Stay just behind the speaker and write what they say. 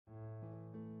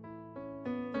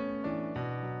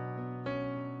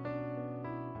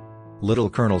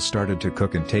Little Colonel started to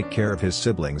cook and take care of his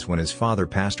siblings when his father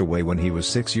passed away when he was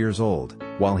 6 years old,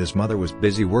 while his mother was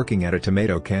busy working at a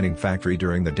tomato canning factory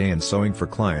during the day and sewing for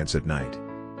clients at night.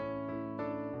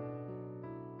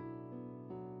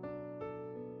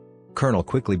 Colonel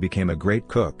quickly became a great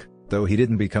cook, though he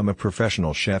didn't become a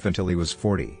professional chef until he was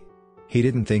 40. He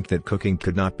didn't think that cooking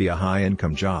could not be a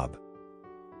high-income job.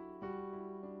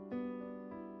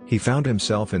 He found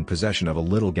himself in possession of a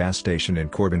little gas station in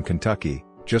Corbin, Kentucky,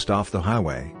 just off the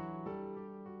highway.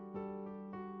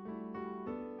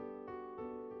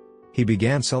 He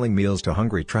began selling meals to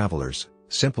hungry travelers,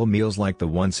 simple meals like the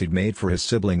ones he'd made for his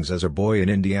siblings as a boy in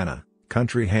Indiana: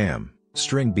 country ham,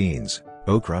 string beans,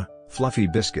 okra, fluffy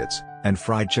biscuits, and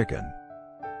fried chicken.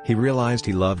 He realized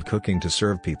he loved cooking to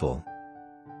serve people,